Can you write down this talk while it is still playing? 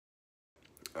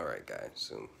Alright guys,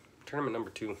 so tournament number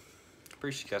 2,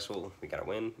 pretty successful. We got a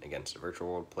win against a virtual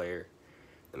world player,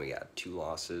 then we got 2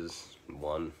 losses,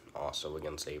 one also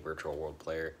against a virtual world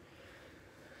player.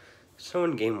 So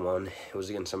in game 1, it was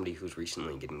against somebody who's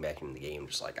recently getting back into the game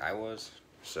just like I was,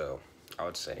 so I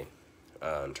would say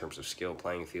in terms of skill,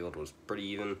 playing field was pretty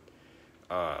even,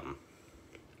 but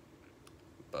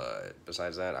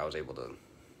besides that I was able to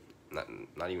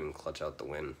not even clutch out the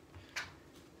win.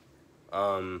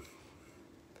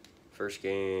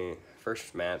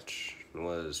 First match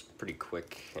was pretty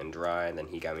quick and dry, and then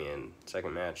he got me in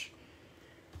second match.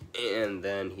 And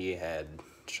then he had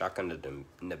shotgun to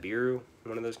Nibiru,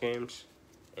 one of those games,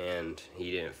 and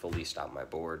he didn't fully stop my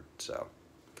board, so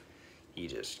he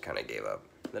just kind of gave up.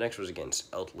 The next was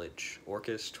against Eldritch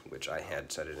Orchest, which I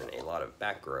had set it in a lot of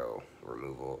back row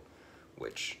removal,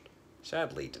 which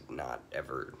sadly did not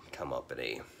ever come up in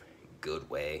a good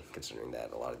way, considering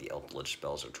that a lot of the Eldritch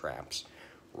spells or traps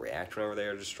react whenever they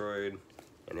are destroyed.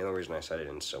 And the only reason I set it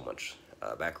in so much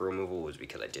back row removal was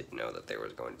because I did know that there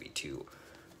was going to be 2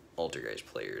 Altergeist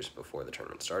players before the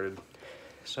tournament started.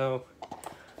 So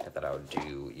I thought I would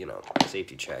do, a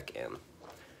safety check and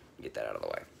get that out of the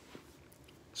way.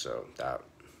 So that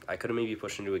I could have maybe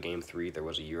pushed into a game 3. There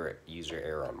was a user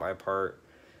error on my part,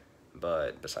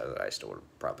 but besides that, I still would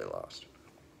have probably lost.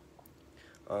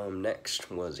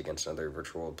 Next was against another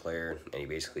virtual world player, and he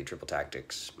basically triple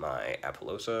tactics my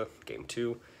Apollosa, game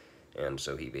 2, and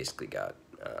so he basically got,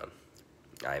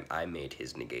 I made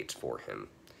his negates for him,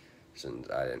 since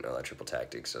I didn't know that triple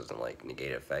tactics doesn't,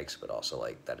 negate effects, but also,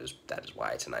 that is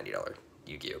why it's a $90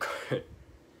 Yu-Gi-Oh card.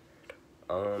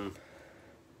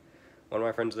 One of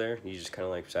my friends there, he just kind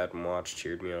of, sat and watched,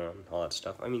 cheered me on, all that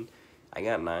stuff. I mean, I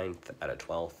got 9th out of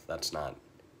 12th, that's not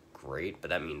great, but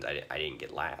that means I didn't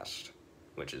get last,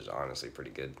 which is honestly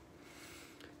pretty good.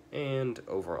 And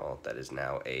overall, that is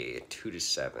now a 2 to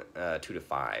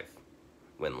 5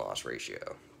 win-loss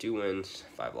ratio. 2 wins,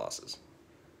 5 losses.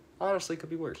 Honestly, could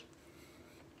be worse.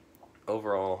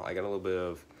 Overall, I got a little bit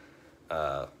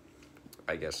of,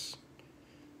 I guess,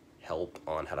 help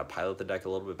on how to pilot the deck a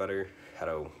little bit better, how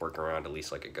to work around at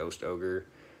least a Ghost Ogre,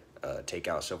 take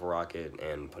out Silver Rocket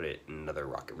and put it in another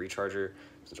Rocket Recharger,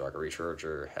 since Rocket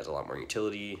Recharger has a lot more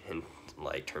utility in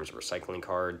terms of recycling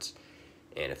cards,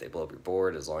 and if they blow up your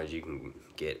board, as long as you can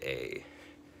get a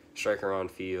Striker on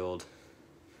field,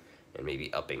 and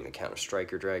maybe upping the count of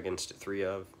Striker Dragons to 3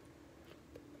 of.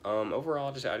 Overall,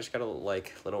 I just got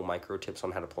little micro tips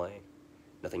on how to play.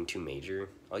 Nothing too major.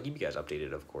 I'll keep you guys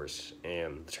updated, of course,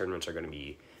 and the tournaments are going to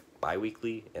be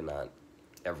bi-weekly and not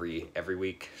every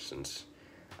week, since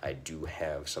I do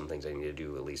have some things I need to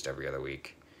do at least every other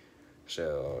week.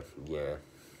 So, yeah.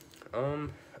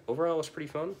 Overall, it was pretty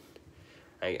fun.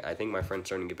 I think my friend's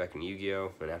starting to get back into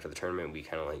Yu-Gi-Oh, and after the tournament, we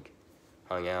kind of,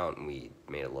 hung out, and we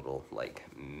made a little,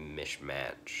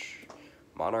 mishmash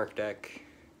Monarch deck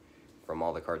from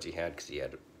all the cards he had, because he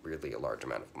had really a large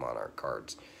amount of Monarch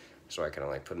cards. So I kind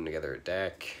of, put them together a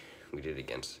deck. We did it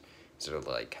against sort of,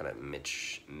 kind of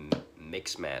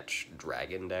mix-match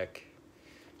Dragon deck.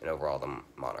 And overall, the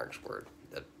Monarchs were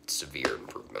a severe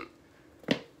improvement.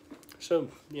 So,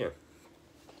 yeah.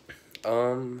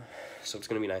 So it's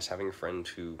going to be nice having a friend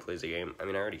who plays the game. I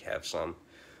mean, I already have some,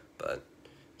 but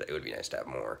it would be nice to have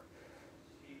more.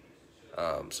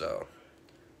 So,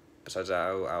 besides that,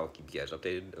 I'll keep you guys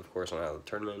updated, of course, on how the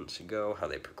tournaments go, how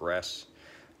they progress.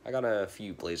 I got a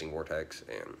few Blazing Vortex,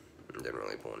 and didn't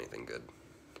really pull anything good.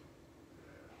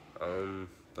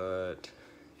 But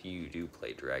if you do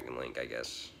play Dragon Link, I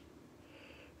guess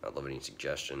I'd love any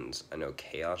suggestions. I know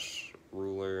Chaos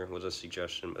Ruler was a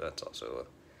suggestion, but that's also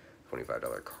a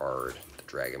 $25 card, the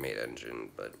Dragon Maid engine,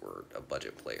 but we're a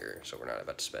budget player, so we're not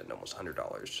about to spend almost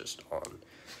 $100 just on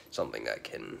something that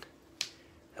can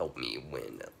help me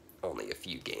win only a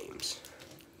few games.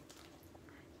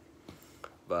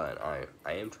 But I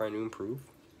am trying to improve.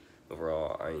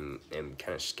 Overall, I am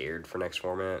kind of scared for next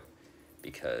format,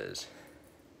 because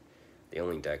the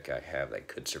only deck I have that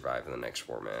could survive in the next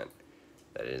format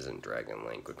that isn't Dragon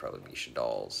Link would probably be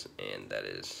Shadal's, and that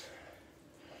is,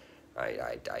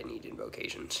 I need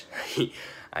invocations.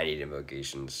 I need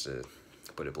invocations, to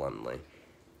put it bluntly,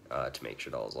 to make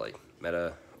Shadal's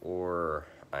meta, or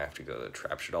I have to go the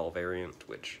Trap Shadal variant,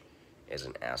 which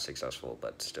isn't as successful,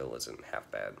 but still isn't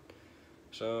half bad.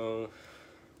 So,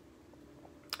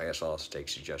 I guess I'll also take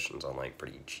suggestions on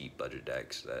pretty cheap budget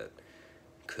decks that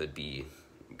could be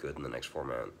good in the next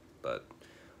format, but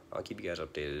I'll keep you guys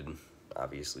updated.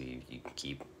 Obviously, if you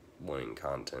keep wanting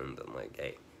content, then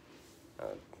hey,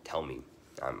 tell me.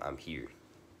 I'm here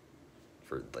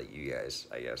for you guys,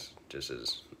 I guess, just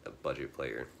as a budget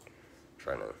player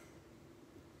trying to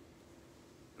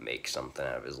make something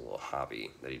out of his little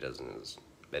hobby that he does in his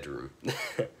bedroom.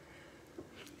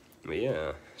 But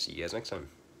yeah, see you guys next time.